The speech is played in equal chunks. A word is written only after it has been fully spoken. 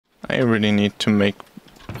I really need to make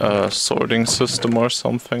a sorting system or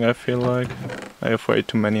something, I feel like. I have way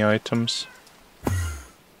too many items.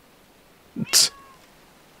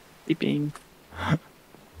 Beeping.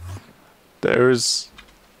 There's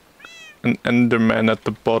an Enderman at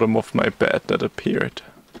the bottom of my bed that appeared.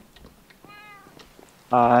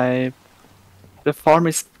 The farm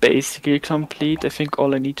is basically complete. I think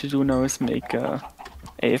all I need to do now is make a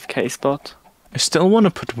AFK spot. I still want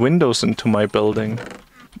to put windows into my building.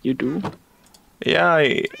 You do? Yeah,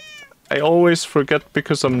 I always forget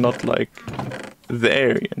because I'm not like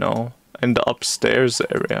there, you know, in the upstairs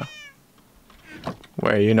area.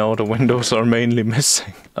 Where, you know, the windows are mainly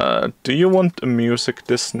missing. Do you want a music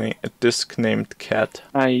disc named Cat?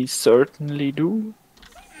 I certainly do.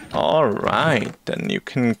 Alright, then you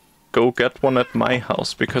can go get one at my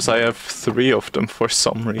house, because I have 3 of them for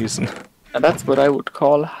some reason. And that's what I would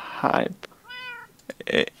call hype.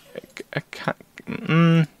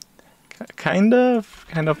 Kind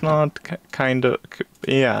of not, kind of,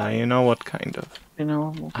 yeah, you know what, kind of. You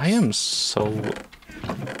know? I am so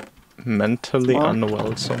mentally Smart.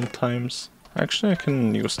 unwell sometimes. Actually, I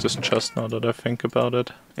can use this chest now that I think about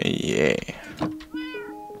it. Yeah.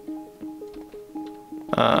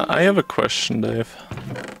 I have a question, Dave.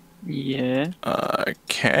 Yeah.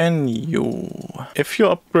 Can you... If you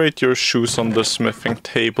upgrade your shoes on the smithing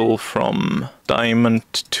table from diamond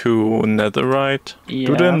to netherite,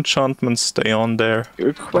 do the Yeah. enchantments stay on there?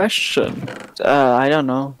 Good question. I don't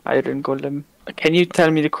know. I didn't go them. Can you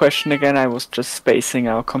tell me the question again? I was just spacing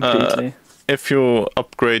out completely. If you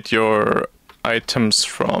upgrade your items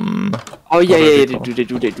from... Oh yeah, what are yeah, they called? they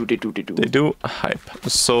do. They do hype.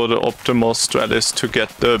 So the optimal strat is to get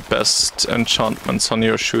the best enchantments on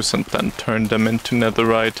your shoes and then turn them into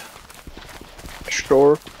netherite.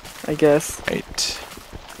 Sure, I guess Right.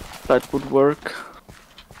 that would work.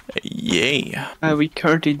 Yay. We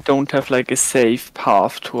currently don't have like a safe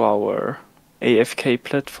path to our AFK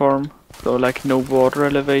platform. So like no water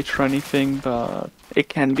elevator or anything, but it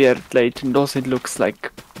can be added later, and also it looks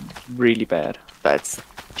like really bad. That's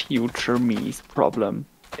future me's problem.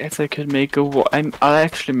 Guess I could make I'll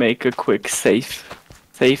actually make a quick safe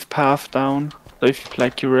path down. So if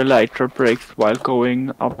like your elytra breaks while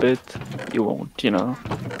going up it, you won't, you know.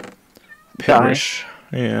 Perish.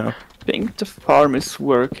 Yeah. I think the farm is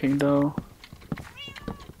working though.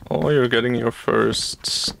 Oh, you're getting your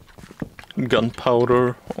first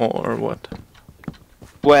gunpowder or what?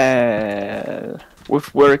 Well,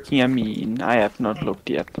 with working I mean I have not looked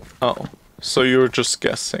yet. Oh, so you're just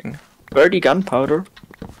guessing. 30 gunpowder.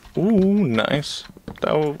 Ooh, nice.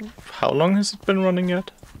 How long has it been running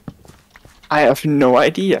yet? I have no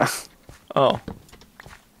idea. Oh,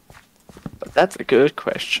 But that's a good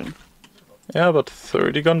question. yeah, but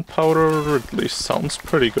 30 gunpowder at least sounds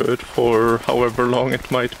pretty good for however long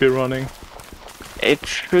it might be running. It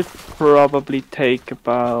should probably take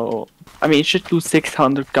about... I mean, it should do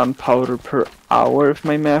 600 gunpowder per hour if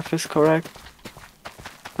my math is correct.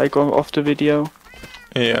 Like off the video.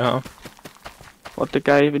 Yeah. What the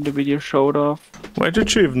guy in the video showed off. Why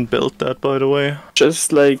did you even build that, by the way?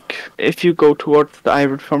 Just like, if you go towards the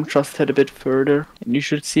iron farm, just head a bit further, and you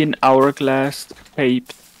should see an hourglass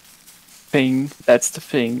shaped thing. That's the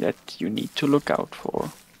thing that you need to look out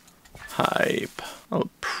for. Hype. I'll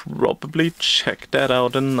probably check that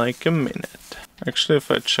out in like a minute. Actually,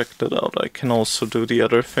 if I check that out, I can also do the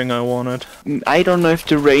other thing I wanted. I don't know if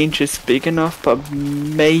the range is big enough, but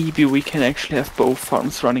maybe we can actually have both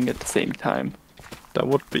farms running at the same time. That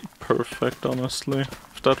would be perfect, honestly,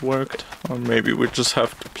 if that worked. Or maybe we just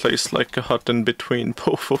have to place like a hut in between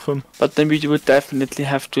both of them. But then we would definitely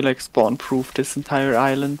have to like spawn proof this entire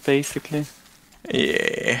island, basically.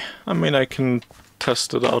 Yeah, I mean, I can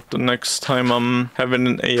test it out the next time I'm having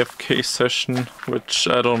an AFK session, which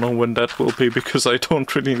I don't know when that will be because I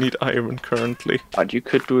don't really need iron currently. But you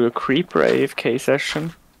could do a creeper AFK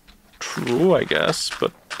session. True, I guess,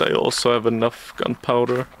 but I also have enough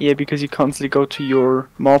gunpowder. Yeah, because you constantly go to your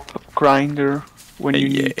mob grinder when you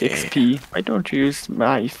need Yeah. XP. Why don't you use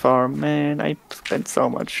my farm, man? I spent so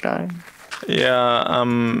much time. Yeah,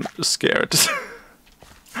 I'm scared.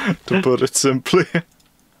 To put it simply.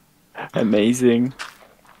 Amazing.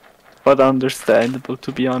 But understandable,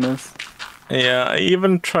 to be honest. Yeah, I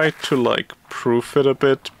even tried to like proof it a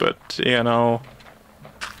bit, but you know,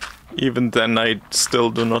 even then I still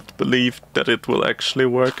do not believe that it will actually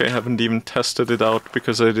work. I haven't even tested it out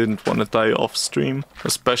because I didn't want to die off stream,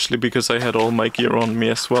 especially because I had all my gear on me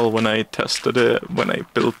as well when I tested it, when I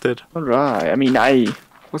built it. Alright, I mean, I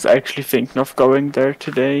was actually thinking of going there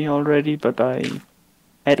today already, but I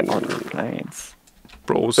had other plans.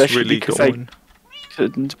 Bro's Especially really because going.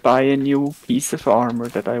 couldn't buy a new piece of armor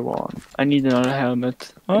that I want. I need another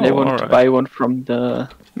helmet. And I Oh, wanted to alright. buy one from the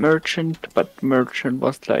merchant, but merchant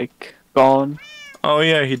was like gone. Oh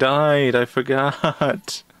yeah, he died, I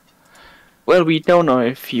forgot. Well, we don't know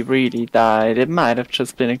if he really died. It might have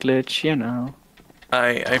just been a glitch, you know.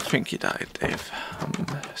 I think he died, Dave.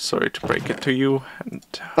 I'm sorry to break it to you. And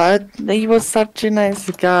But he was such a nice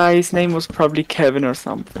guy. His name was probably Kevin or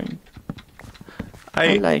something.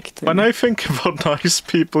 I liked him. when I think about nice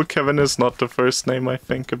people, Kevin is not the first name I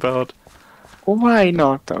think about. Why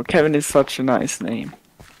not though? Kevin is such a nice name.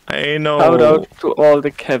 I know. Shout out to all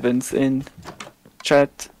the Kevins in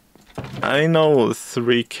chat. I know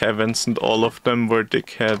 3 Kevins and all of them were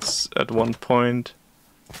dickheads at one point.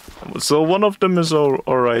 So one of them is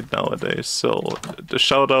alright nowadays, so the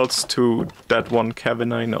shoutouts to that one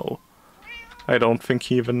Kevin I know. I don't think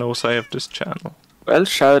he even knows I have this channel. Well,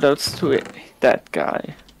 shoutouts to that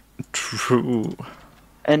guy. True.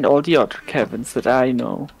 And all the other Kevins that I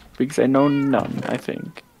know. Because I know none, I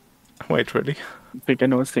think. Wait, really? I think I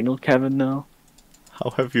know a single Kevin now.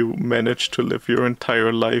 How have you managed to live your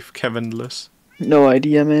entire life Kevinless? No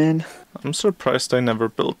idea, man. I'm surprised I never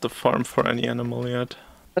built the farm for any animal yet.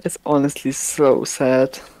 That is honestly so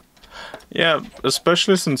sad. Yeah,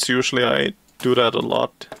 especially since usually I do that a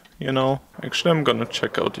lot, you know? Actually, I'm gonna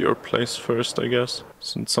check out your place first, I guess.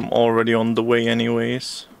 Since I'm already on the way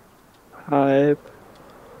anyways. Hype.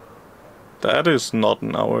 That is not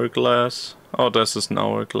an hourglass. Oh, this is an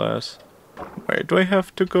hourglass. Where do I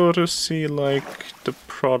have to go to see, like, the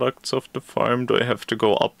products of the farm? Do I have to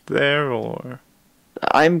go up there, or...?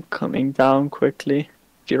 I'm coming down quickly.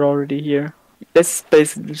 If you're already here. This is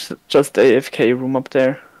basically just the AFK room up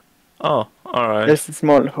there. Oh, alright. There's a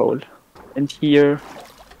small hole. And here,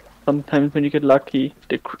 sometimes when you get lucky,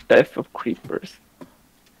 the death of creepers.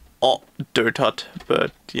 Oh, dirt hut,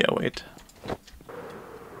 but yeah, wait.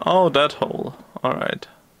 Oh, that hole. Alright.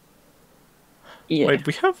 Yeah. Wait,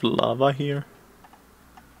 we have lava here?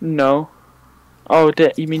 No. Oh,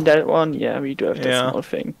 you mean that one? Yeah, we do have that Yeah. small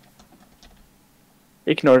thing.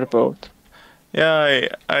 Ignore the boat. Yeah,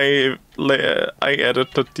 I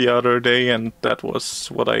edited the other day and that was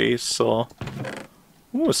what I saw.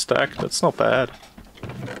 Ooh, a stack, that's not bad.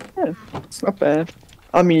 Yeah, it's not bad.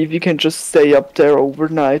 I mean, if you can just stay up there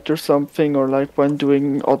overnight or something, or like when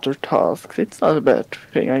doing other tasks, it's not a bad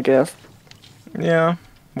thing, I guess. Yeah,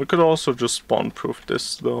 we could also just spawn-proof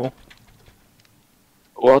this though.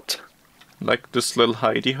 What? Like this little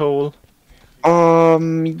hidey hole.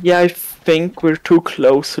 Yeah, I think we're too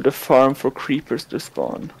close to the farm for creepers to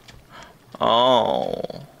spawn. Oh.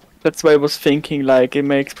 That's why I was thinking, like, it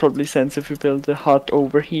makes probably sense if we build a hut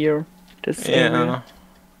over here. This area.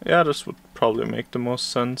 Yeah, this would probably make the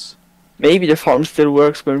most sense. Maybe the farm still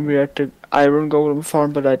works when we're at the iron golem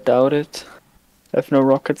farm, but I doubt it. I have no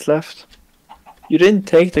rockets left. You didn't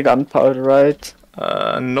take the gunpowder, right?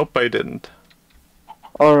 Nope, I didn't.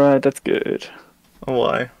 Alright, that's good.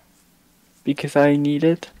 Why? Because I need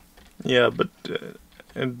it. Yeah, but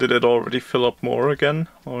did it already fill up more again,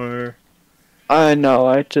 or...? I know,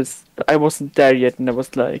 I wasn't there yet, and I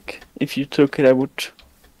was like, if you took it, I would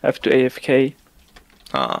have to AFK.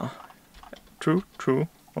 Ah, true.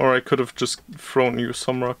 Or I could have just thrown you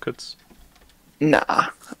some rockets. Nah,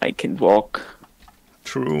 I can walk.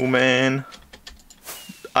 True, man.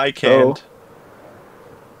 I can't.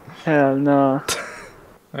 Hell nah.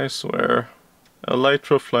 I swear.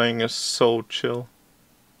 Elytra flying is so chill.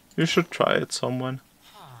 You should try it, someone.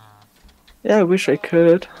 Yeah, I wish I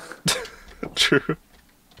could. True.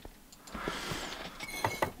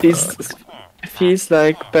 Feels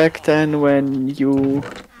like back then when you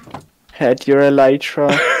had your elytra.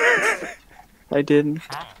 I didn't.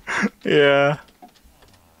 Yeah.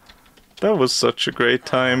 That was such a great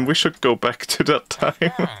time. We should go back to that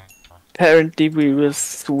time. Apparently we will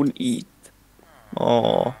soon eat.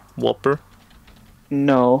 Oh, Whopper.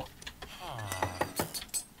 No.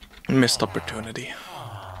 Missed opportunity.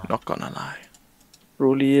 Not gonna lie.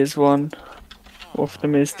 Really is one of the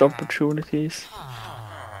missed opportunities.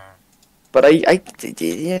 But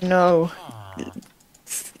you know,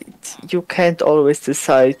 you can't always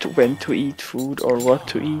decide when to eat food or what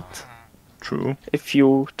to eat. True. If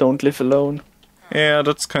you don't live alone. Yeah,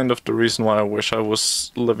 that's kind of the reason why I wish I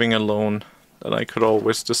was living alone. That I could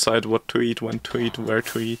always decide what to eat, when to eat, where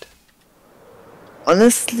to eat.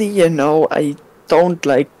 Honestly, you know, I don't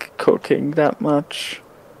like cooking that much.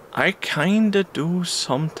 I kinda do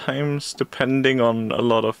sometimes, depending on a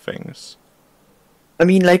lot of things. I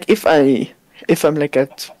mean, like,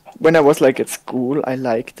 when I was like at school, I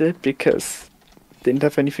liked it because didn't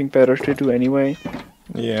have anything better to do anyway.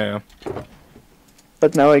 Yeah.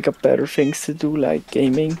 But now I got better things to do, like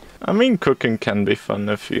gaming. I mean, cooking can be fun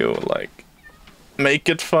if you, like, make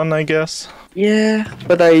it fun, I guess. Yeah,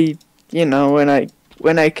 but you know,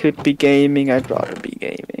 when I could be gaming, I'd rather be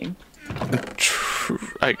gaming. True,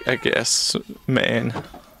 I guess, man.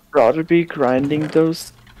 Rather be grinding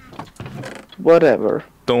those... whatever.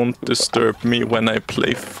 Don't disturb me when I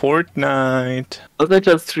play Fortnite. But I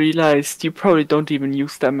just realized you probably don't even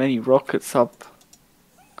use that many rockets up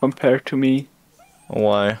compared to me.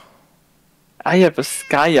 Why? I have a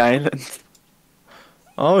sky island.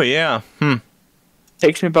 Oh yeah,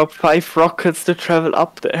 Takes me about 5 rockets to travel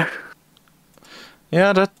up there.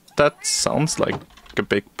 Yeah, that sounds like a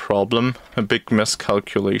big problem. A big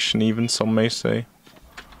miscalculation even, some may say.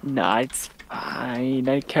 Nah, it's fine.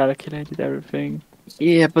 I calculated everything.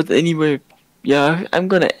 Yeah, but anyway, yeah, I'm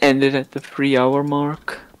gonna end it at the 3-hour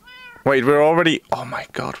mark. Wait, we're already... Oh my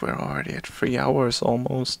god, we're already at 3 hours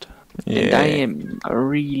almost. Yeah. And I am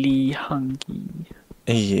really hungry.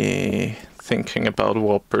 Yeah, thinking about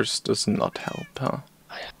Whoppers does not help, huh?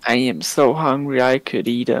 I am so hungry I could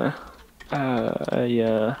eat a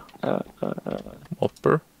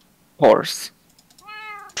Whopper? horse.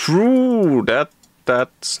 True,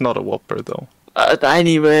 that's not a Whopper though.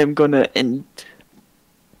 Anyway, I'm gonna end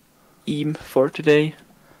for today.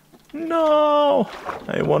 No!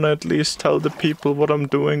 I wanna at least tell the people what I'm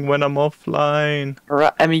doing when I'm offline.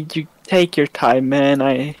 Right, I mean, you take your time, man.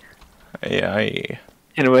 Yeah, I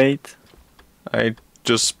Can wait.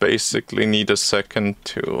 just basically need a second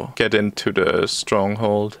to get into the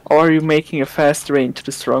stronghold. Or are you making a fast way into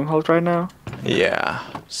the stronghold right now? Yeah,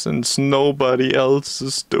 since nobody else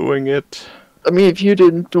is doing it. I mean, if you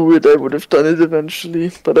didn't do it, I would have done it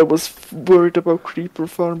eventually. But I was worried about Creeper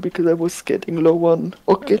Farm because I was getting low on.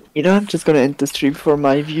 Okay. You know, I'm just gonna end the stream for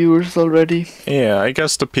my viewers already. Yeah, I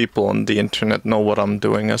guess the people on the internet know what I'm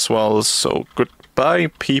doing as well, so goodbye,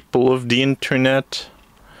 people of the internet.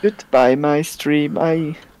 Goodbye, my stream.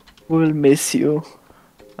 I will miss you.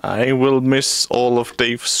 I will miss all of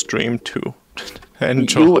Dave's stream too.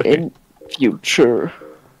 Enjoy. You in future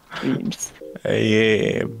streams.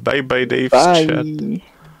 Yeah, bye bye Dave's Bye. chat.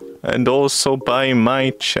 And also bye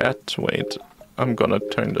my chat. Wait, I'm gonna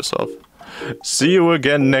turn this off. See you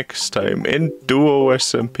again next time in Duo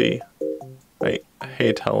SMP. I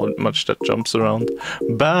hate how much that jumps around.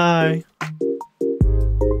 Bye.